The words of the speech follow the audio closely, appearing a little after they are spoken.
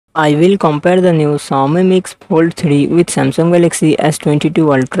I will compare the new Xiaomi Mix Fold 3 with Samsung Galaxy S22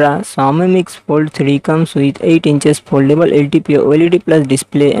 Ultra. Xiaomi Mix Fold 3 comes with 8 inches foldable LTPO OLED plus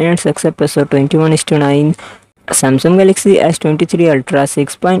display and success ratio 21:9. Samsung Galaxy S23 Ultra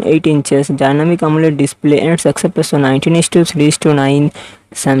 6.8 inches dynamic AMOLED display and success ratio 19:3:9.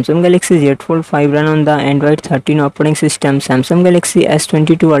 Samsung Galaxy Z Fold 5 run on the Android 13 operating system. Samsung Galaxy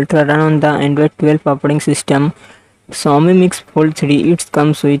S22 Ultra run on the Android 12 operating system. Xiaomi Mix Fold 3 it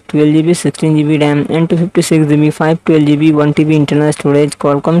comes with 12GB, 16GB RAM and 256GB, 512GB, 1TB internal storage,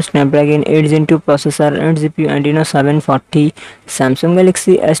 Qualcomm Snapdragon 8 Gen 2 processor and GPU Adreno 740. Samsung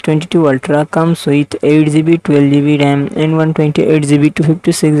Galaxy S22 Ultra comes with 8GB, 12GB RAM and 128GB,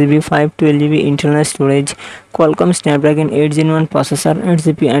 256GB, 512GB internal storage, Qualcomm Snapdragon 8 Gen 1 processor and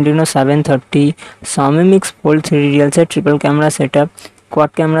GPU Adreno 730. Xiaomi Mix Fold 3 real set triple camera setup,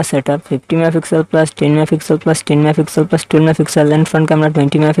 quad camera setup, 50 megapixel plus 10 megapixel plus 10 megapixel plus 12 megapixel and front camera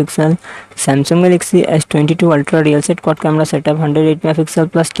 20 megapixel. Samsung Galaxy S22 Ultra real set quad camera setup, 108 megapixel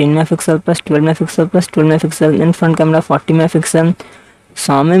plus 10 megapixel plus 12 megapixel plus 12 megapixel and front camera 40 megapixel.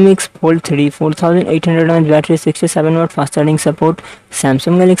 Xiaomi Mix Fold 3 4800 mAh battery, 67 watt fast charging support.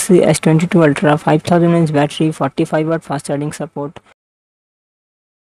 Samsung Galaxy S22 Ultra 5000 mAh battery, 45 watt fast charging support.